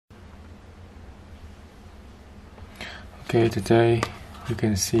Okay, today you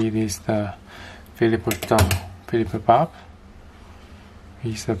can see this the Philips Bulb.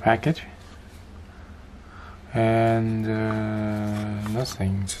 Here's the package, and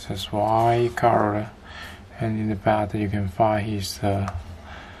nothing, just white color. And in the back you can find his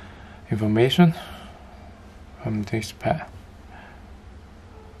information from this pad.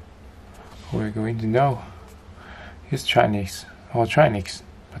 We're going to know it's Chinese, but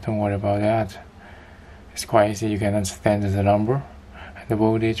don't worry about that. It's quite easy. You can understand the number and the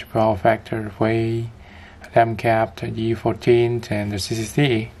voltage, power factor, weight, lamp cap, the E14 and the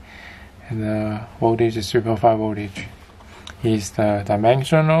CCC, and the voltage is 3.5 voltage. Is the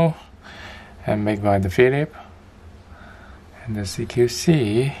dimensional and made by the Philips, and the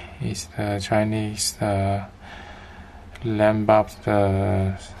CQC is the Chinese lamp bulb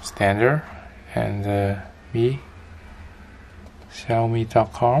standard, and the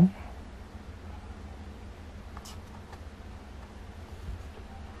xiaomi.com.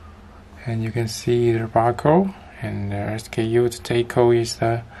 And you can see the barcode, and the SKU, the date code is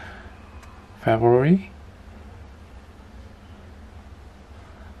the February.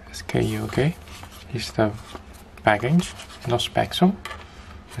 SKU, okay. Here's the package, no spectrum.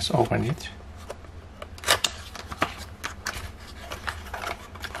 Let's open it.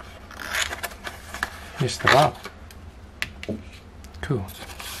 Here's the bulb. Cool.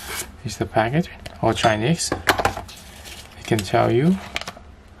 Here's the package, all Chinese. I can tell you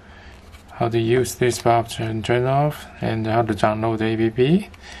how to use this bulb and turn off, and how to download the app.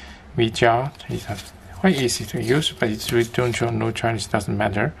 WeChat is quite easy to use, but if you don't know Chinese, doesn't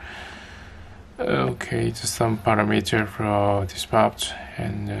matter. Okay, just some parameter for this bulb,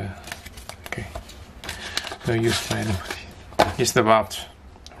 and okay, no use for anybody. It's the bulb,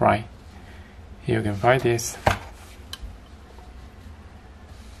 right? Here you can find this.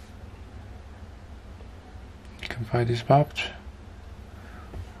 You can find this bulb.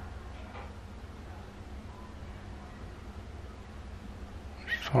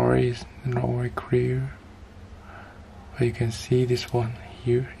 Sorry, it's not very clear, but you can see this one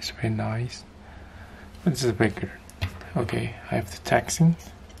here. It's very nice, but this is bigger. Okay, I have the texting.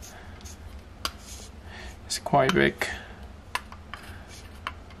 It's quite big.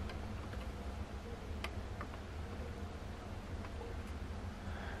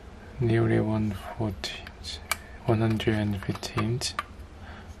 Nearly 115.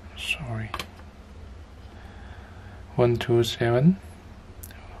 Sorry, 127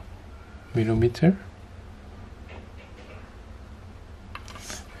 millimeter,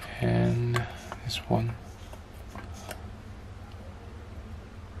 and this one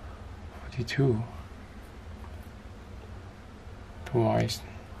 42 twice.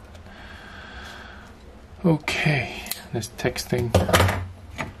 Okay, let's texting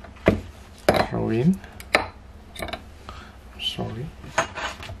throw in. Sorry.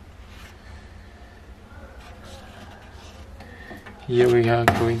 Here we are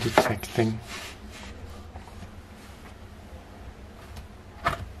going to texting.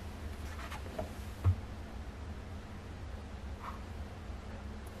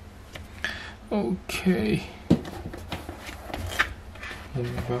 Okay. What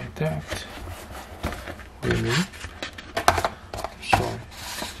about that? Wait a minute. Sorry.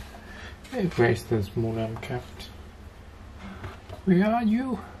 Hey, where's the small lamp cap? Where are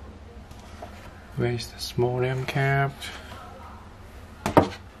you? Where's the small lamp cap?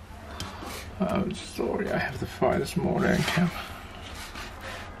 I'm sorry, I have to find a small lamp cap.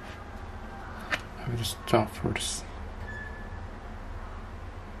 I will just stop first.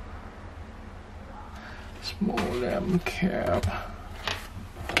 Small lamp cap.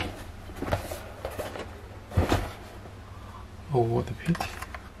 Oh, what a pity.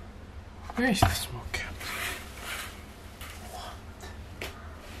 Where is the small cap? What?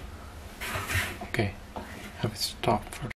 Okay, I will stop first.